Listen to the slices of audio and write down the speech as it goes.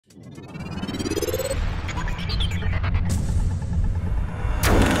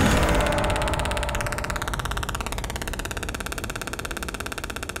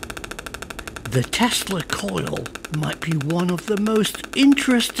The Tesla Coil might be one of the most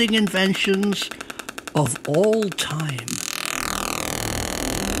interesting inventions of all time.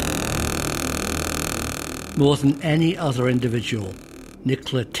 More than any other individual,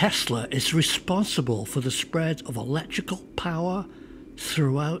 Nikola Tesla is responsible for the spread of electrical power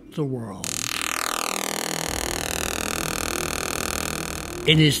throughout the world.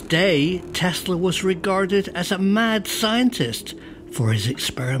 In his day, Tesla was regarded as a mad scientist for his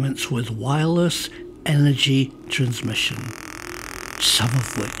experiments with wireless energy transmission, some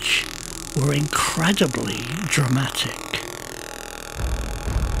of which were incredibly dramatic.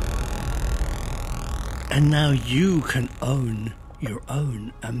 And now you can own your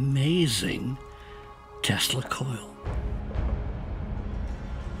own amazing Tesla coil.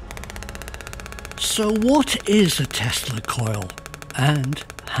 So what is a Tesla coil and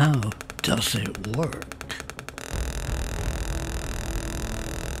how does it work?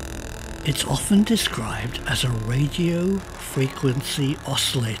 It's often described as a radio frequency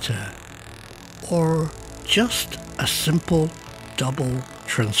oscillator or just a simple double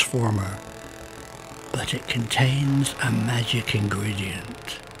transformer. But it contains a magic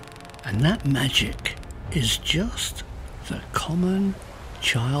ingredient, and that magic is just the common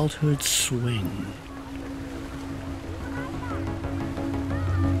childhood swing.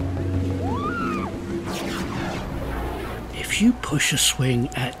 If you push a swing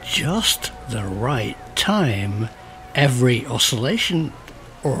at just the right time, every oscillation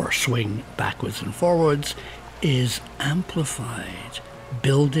or swing backwards and forwards is amplified,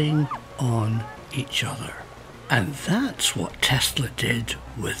 building on each other. And that's what Tesla did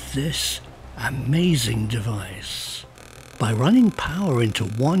with this amazing device. By running power into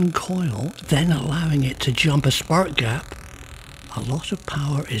one coil, then allowing it to jump a spark gap, a lot of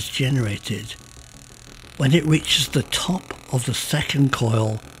power is generated. When it reaches the top of the second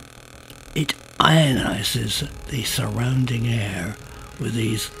coil, it ionizes the surrounding air with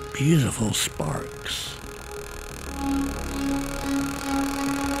these beautiful sparks.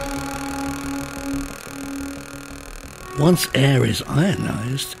 Once air is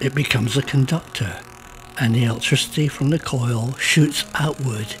ionized, it becomes a conductor, and the electricity from the coil shoots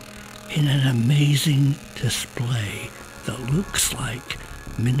outward in an amazing display that looks like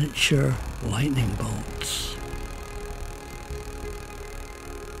miniature lightning bolts.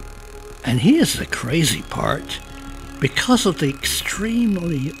 And here's the crazy part. Because of the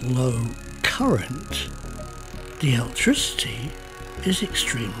extremely low current, the electricity is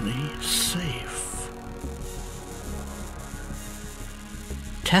extremely safe.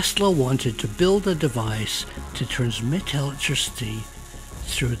 Tesla wanted to build a device to transmit electricity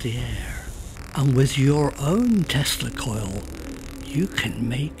through the air. And with your own Tesla coil, you can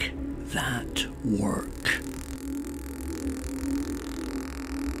make that work.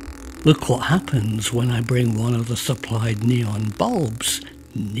 Look what happens when I bring one of the supplied neon bulbs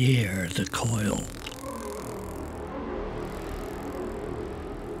near the coil.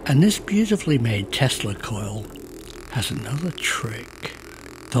 And this beautifully made Tesla coil has another trick.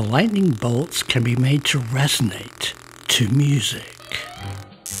 The lightning bolts can be made to resonate to music.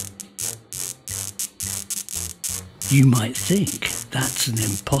 You might think that's an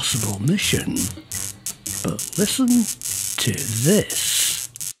impossible mission, but listen to this.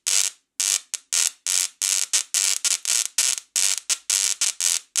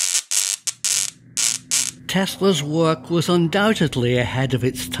 Tesla's work was undoubtedly ahead of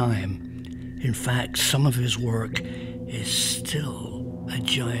its time. In fact, some of his work is still a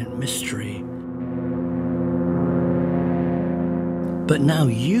giant mystery. But now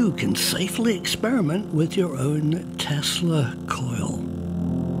you can safely experiment with your own Tesla coil.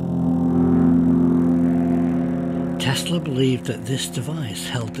 Tesla believed that this device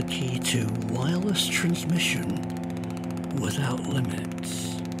held the key to wireless transmission without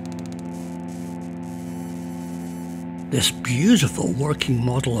limits. This beautiful working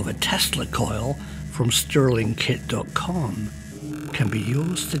model of a Tesla coil from sterlingkit.com can be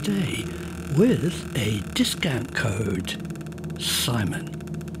yours today with a discount code Simon.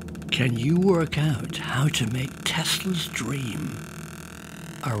 Can you work out how to make Tesla's dream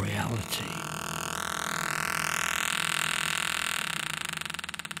a reality?